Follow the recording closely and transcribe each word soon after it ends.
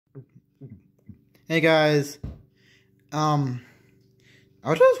Hey guys, I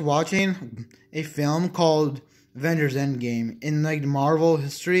was just watching a film called Avengers Endgame in like Marvel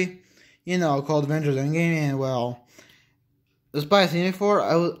history, called Avengers Endgame, and well, despite seeing it before,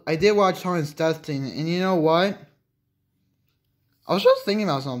 I did watch Torrance testing, and you know what? I was just thinking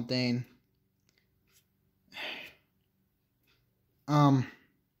about something.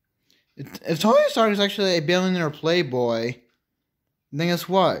 If Tony Stark is actually a billionaire playboy, then guess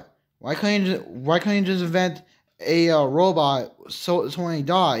what? Why can't you just invent a robot so when he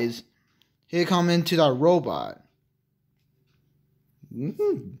dies, he'll come into that robot?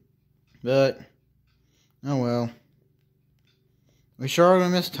 But oh well. We sure are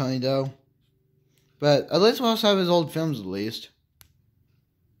gonna miss Tony though. But at least we'll also have his old films at least.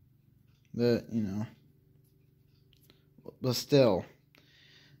 But but still,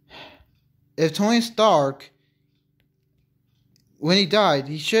 if Tony Stark, when he died,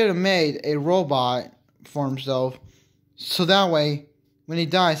 he should have made a robot for himself, so that way, when he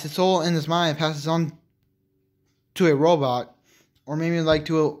dies, his soul and his mind passes on to a robot, or maybe to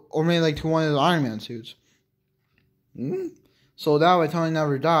one of the Ironman suits. So that way, Tony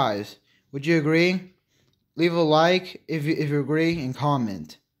never dies. Would you agree? Leave a like if you agree, and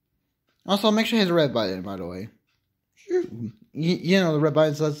comment. Also, make sure you hit the red button. By the way, you know the red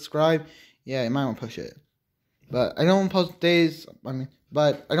button says subscribe. Yeah, you might want to push it. But I don't post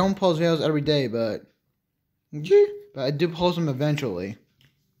but I don't post videos every day, but I do post them eventually.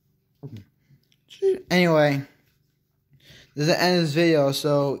 Anyway, this is the end of this video,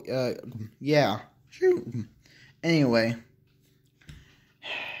 so, yeah. Anyway.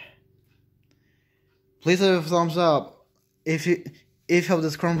 Please leave a thumbs up if hope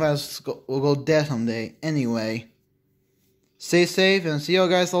this coronavirus will go dead someday. Anyway. Stay safe and see you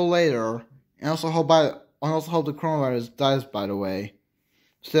guys all later. And also hope the coronavirus dies, by the way.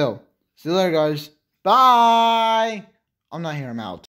 Still, see you later, guys. Bye! I'm not here, I'm out.